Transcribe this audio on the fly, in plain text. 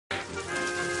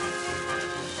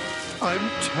I'm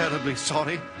terribly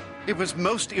sorry. It was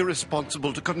most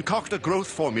irresponsible to concoct a growth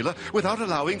formula without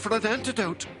allowing for an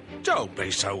antidote. Don't be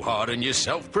so hard on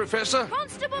yourself, Professor.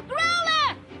 Constable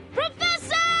Growler!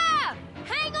 Professor!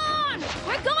 Hang on!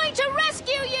 We're going to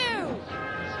rescue you!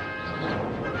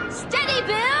 Steady,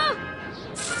 Bill!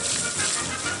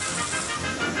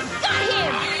 Got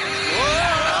him!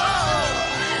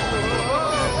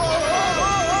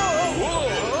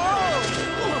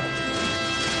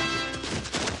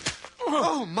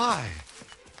 Oh, my.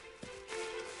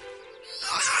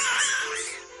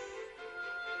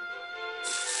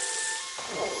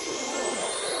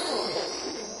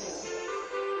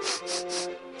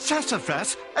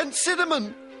 Sassafras and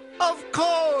cinnamon. Of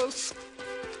course.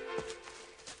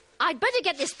 I'd better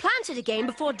get this planted again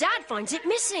before Dad finds it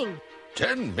missing.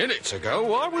 10 minutes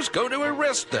ago, I was going to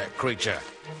arrest that creature.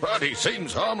 But he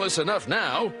seems harmless enough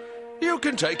now. You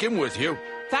can take him with you.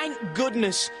 Thank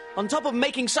goodness. On top of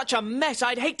making such a mess,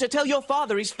 I'd hate to tell your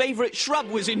father his favourite shrub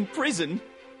was in prison.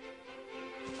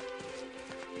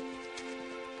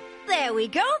 There we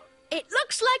go. It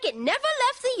looks like it never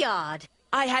left the yard.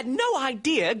 I had no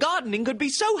idea gardening could be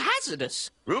so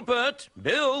hazardous. Rupert,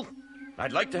 Bill,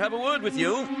 I'd like to have a word with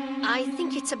you. I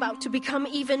think it's about to become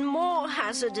even more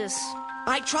hazardous.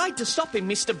 I tried to stop him,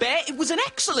 Mr. Bear. It was an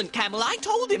excellent camel. I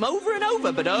told him over and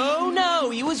over, but oh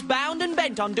no, he was bound and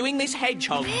bent on doing this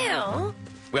hedgehog. Bill?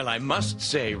 Well, I must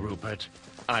say, Rupert,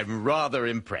 I'm rather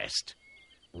impressed.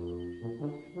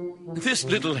 This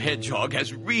little hedgehog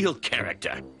has real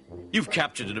character. You've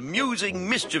captured an amusing,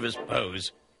 mischievous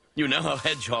pose. You know how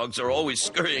hedgehogs are always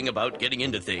scurrying about getting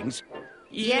into things.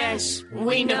 Yes,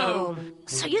 we know.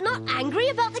 So you're not angry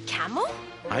about the camel?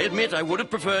 I admit I would have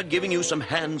preferred giving you some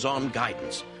hands-on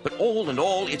guidance, but all in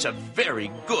all, it's a very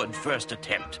good first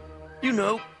attempt. You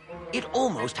know, it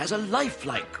almost has a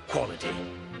lifelike quality.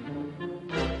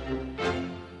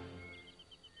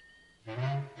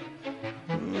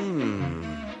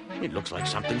 It looks like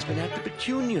something's been at the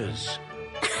petunias.